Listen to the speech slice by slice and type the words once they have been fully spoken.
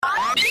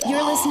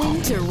You're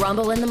listening to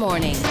Rumble in the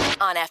Morning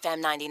on FM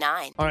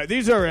 99. All right,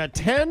 these are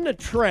 10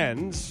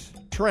 trends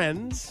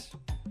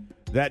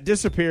that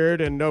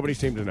disappeared and nobody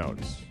seemed to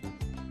notice.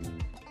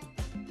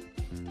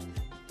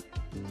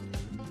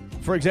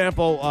 For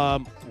example,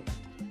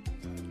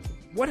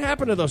 what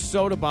happened to those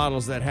soda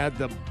bottles that had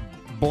the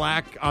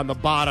black on the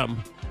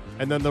bottom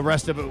and then the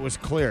rest of it was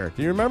clear?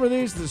 Do you remember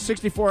these? The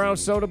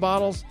 64-ounce soda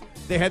bottles?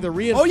 They had the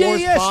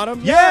reinforced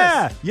bottom?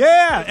 Yeah.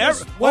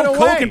 went away.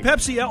 Coke and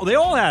Pepsi, they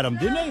all had them,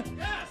 didn't they?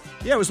 Yes.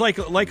 Yeah, it was like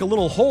a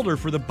little holder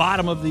for the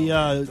bottom of the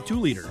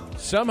 2-liter.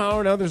 Somehow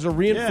or another, there's a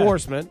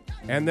reinforcement,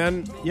 and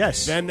then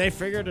then they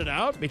figured it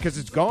out because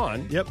it's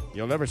gone. Yep.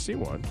 You'll never see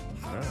one.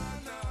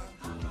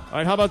 All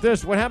right, how about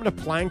this? What happened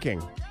to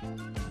planking?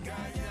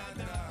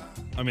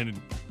 I mean, it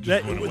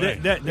just went away.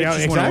 That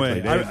just went away.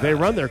 They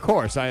run their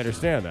course. I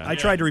understand that. I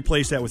tried to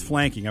replace that with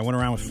flanking. I went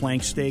around with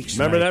flank steaks.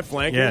 Remember that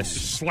flanking? Yes.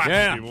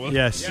 Slap people.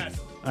 Yes.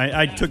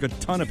 I took a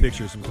ton of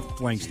pictures of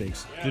flank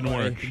steaks. Didn't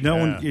work. No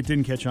one. It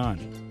didn't catch on.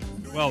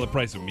 Well, the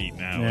price of meat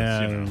now.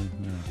 Yeah.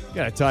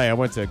 Gotta tell you, I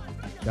went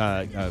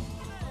to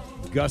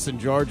Gus and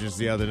George's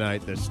the other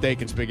night, the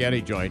steak and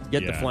spaghetti joint.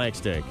 Get the flank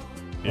steak.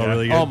 Oh,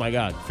 really good? Oh my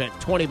God,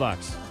 $20.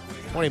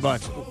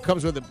 $20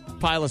 comes with a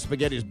pile of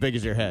spaghetti as big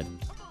as your head.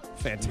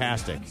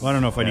 Fantastic. Well, I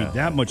don't know if I need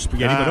that much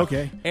spaghetti, but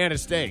okay. And a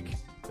steak.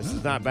 This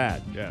is not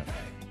bad.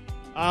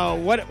 Yeah.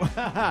 What?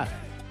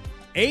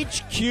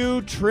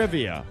 HQ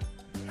Trivia.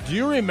 Do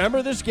you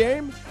remember this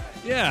game?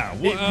 Yeah.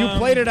 You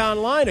played it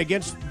online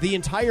against the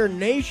entire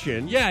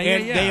nation.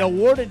 And they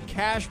awarded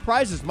cash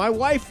prizes. My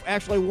wife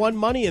actually won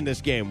money in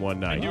this game one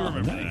night. I do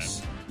remember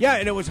that. Yeah,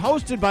 and it was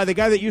hosted by the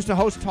guy that used to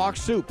host Talk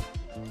Soup.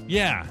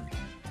 Yeah.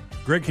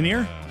 Greg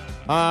Kinnear?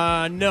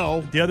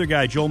 No. The other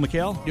guy, Joel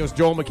McHale? It was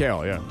Joel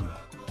McHale, yeah.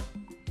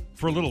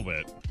 For a little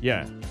bit.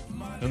 Yeah.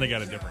 Then they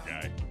got a different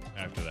guy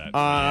after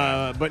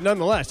that. But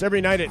nonetheless,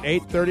 every night at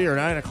 8:30 or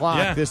 9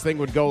 o'clock, this thing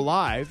would go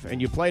live,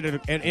 and you played it,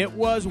 and it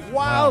was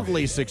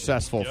wildly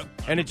successful. Yep.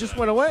 And it just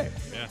went away.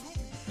 Yeah.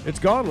 It's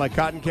gone like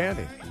cotton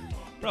candy.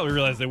 Probably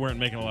realized they weren't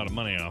making a lot of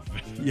money off of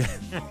it.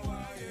 Yeah.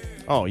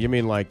 Oh, you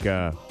mean like,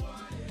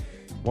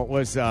 what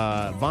was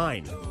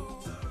Vine?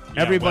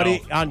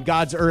 Everybody on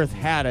God's earth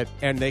had it,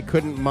 and they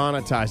couldn't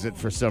monetize it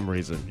for some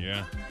reason.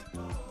 Yeah.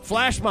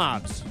 Flash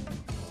mobs.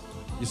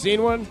 You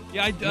seen one?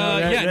 Yeah,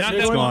 not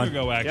it's that long gone.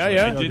 ago, actually.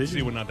 Yeah. I Oh, did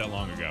see one not that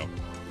long ago.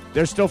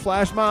 There's still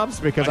flash mobs?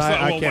 Because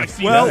I can't.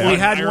 Well, that we one.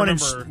 had I one.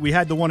 remember- We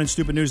had the one in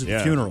Stupid News at the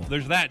funeral.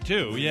 There's that,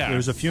 too, yeah. There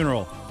was a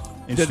funeral.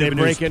 In Did they Stupid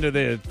break News. into the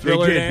They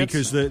Thriller did dance?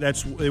 because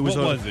it was.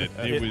 What a, was it?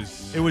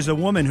 It was a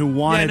woman who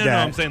wanted no,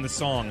 that. I'm saying the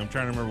song. I'm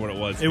trying to remember what it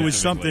was. It was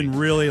something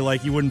really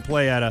like you wouldn't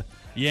play at a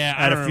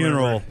I don't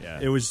funeral. remember. Yeah.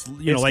 It was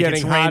It's like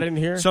getting hot in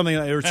here? something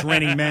like, or it's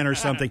raining men or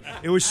something.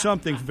 It was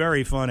something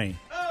very funny.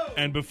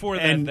 And before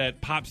that, And-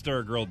 that pop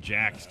star girl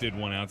Jax did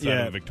one outside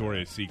Yeah. of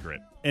Victoria's Secret.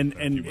 And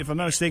if I'm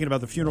not mistaken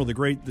about the funeral,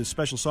 the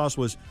special sauce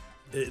was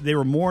they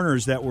were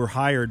mourners that were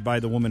hired by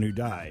the woman who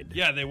died.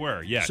 Yeah, they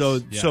were. Yes. So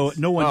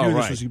no one knew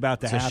right. this was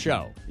about to It's happen. a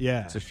show.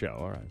 Yeah, It's a show.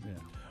 All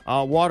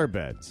right.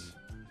 Waterbeds.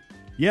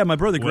 yeah. My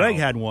brother Greg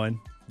Well. had one.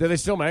 Do they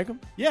still make them?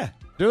 Yeah,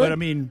 Do but they? I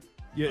mean,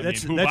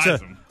 that's who that's buys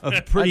a, them?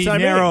 a pretty That's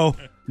what I mean.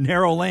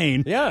 narrow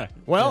lane. Yeah.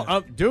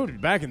 Well,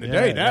 dude, back in the Yeah,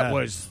 day, that yeah.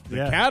 was the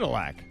Yeah.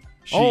 Cadillac.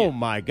 Oh,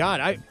 my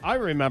God. I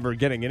remember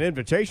getting an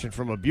invitation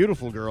from a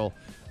beautiful girl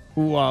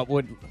who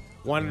would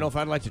want to know if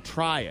I'd like to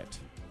try it.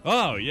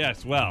 Oh,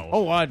 yes. Well.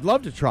 Oh, I'd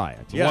love to try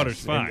it. The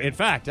water's fine. In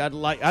fact, I'd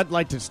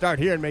like to start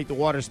here and make the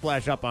water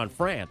splash up on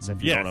France,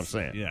 if you yes. know what I'm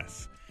saying.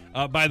 Yes.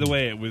 By the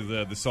way, it was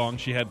the song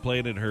she had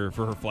played at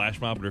for her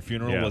flash mob at her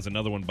funeral Yeah. was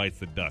Another One Bites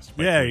the Dust.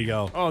 by Yeah, there Queen. you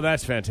go. Oh,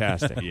 that's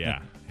fantastic. Yeah.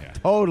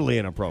 Totally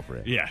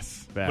inappropriate.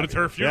 Yes. Fabulous. But it's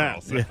her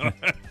funeral. Yeah.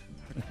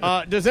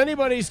 So. Does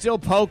anybody still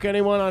poke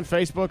anyone on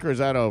Facebook, or is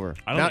that over?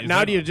 I don't- Now is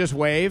that- do you just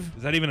wave?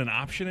 Is that even an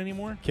option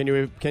anymore? Can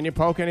you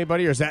poke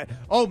anybody, or is that?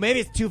 Oh, maybe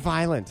it's too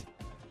violent.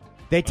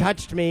 They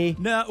touched me.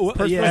 No,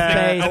 Personal yeah,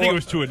 space. I think it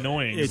was too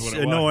annoying. is it's what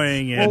it was.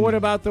 annoying. And Well, what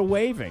about the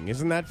waving?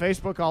 Isn't that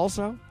Facebook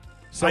also?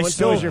 So and so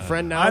still- is your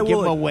friend now. I Give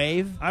will- them a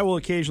wave. I will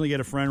occasionally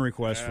get a friend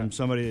request from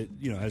somebody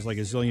that has like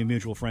a zillion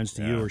mutual friends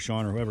to you or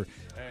Sean or whoever.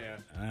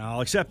 And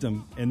I'll accept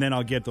them, and then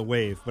I'll get the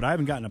wave. But I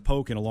haven't gotten a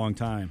poke in a long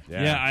time.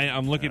 Yeah,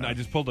 I'm looking. I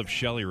just pulled up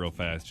Shelly real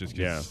fast just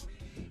 'cause.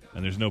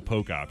 And there's no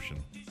poke option.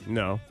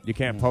 No, you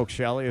can't poke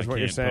Shelly, is I what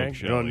you're can't saying? poke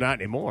Shelley. Not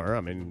anymore.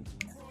 I mean,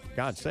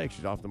 God's sake,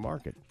 she's off the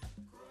market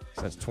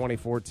since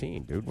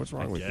 2014, dude. What's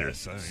wrong with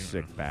guess. you, I don't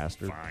sick know.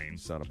 bastard? Fine.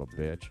 Son of a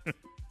bitch.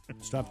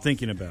 Stop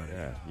thinking about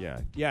it.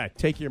 Yeah.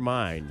 Take your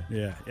mind.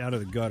 Yeah, out of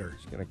the gutter.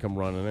 It's gonna come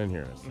running in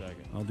here in a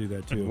second. I'll do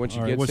that too. Once you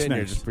All right, get what's in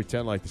here, next? just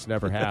pretend like this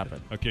never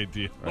happened. Okay,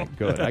 deal. Right,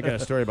 good. I got a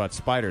story about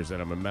spiders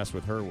that I'm gonna mess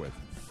with her with.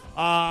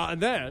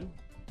 And then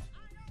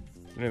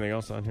anything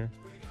else on here?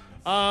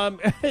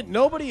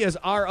 Nobody is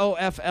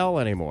ROFL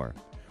anymore.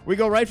 We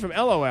go right from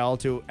LOL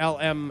to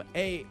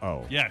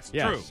LMAO. Yes,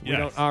 true. We Yes.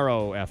 don't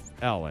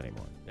ROFL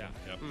anymore. Yeah.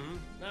 Yep.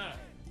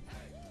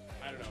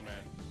 I don't know,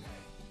 man.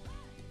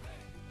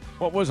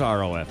 What was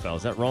ROFL?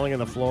 Is that rolling on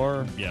the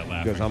floor? Yeah,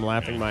 laughing. Because I'm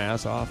laughing my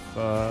ass off.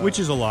 Which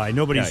is a lie.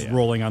 Nobody's Yeah.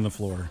 rolling on the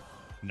floor.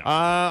 No.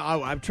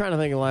 I'm trying to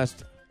think of the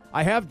last.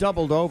 I have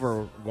doubled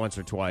over once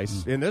or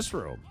twice in this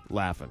room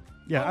laughing.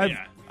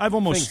 Yeah, I've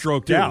almost Things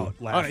stroked do. out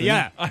laughing.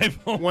 I've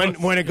almost,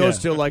 When it goes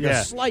to like Yeah.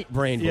 a slight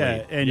brain bleed.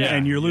 Yeah,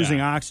 and you're losing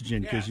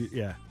oxygen because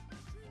You're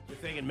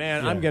thinking,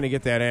 man, I'm going to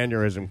get that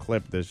aneurysm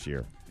clipped this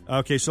year.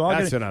 Okay, so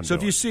That's what I'm if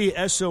doing. you see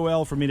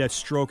SOL for me, that's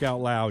stroke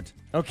out loud.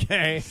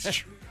 Okay.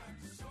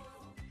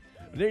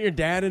 Didn't your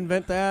dad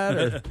invent that?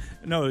 Or?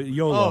 No,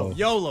 YOLO. Oh,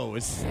 YOLO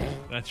is.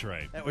 That's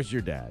right. That was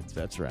your dad's.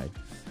 That's right.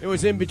 It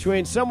was in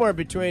between, somewhere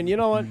between. You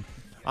know what?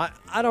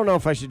 I don't know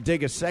if I should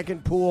dig a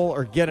second pool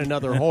or get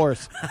another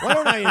horse. Why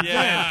don't I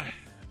invent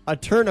a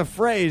turn of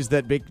phrase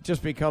that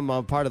just become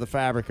a part of the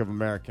fabric of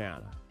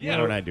Americana? Why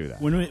don't I do that?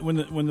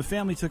 When the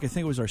family took, I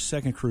think it was our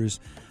second cruise,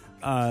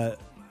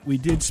 we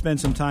did spend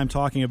some time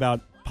talking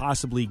about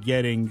possibly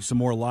getting some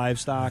more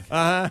livestock.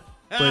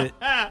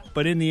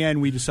 But in the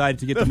end, we decided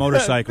to get the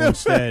motorcycle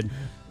instead.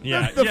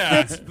 Yeah,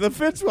 The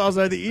Fitzwells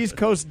are the East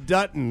Coast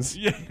Duttons.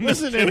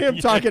 Listen to him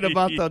talking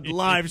about the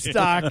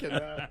livestock.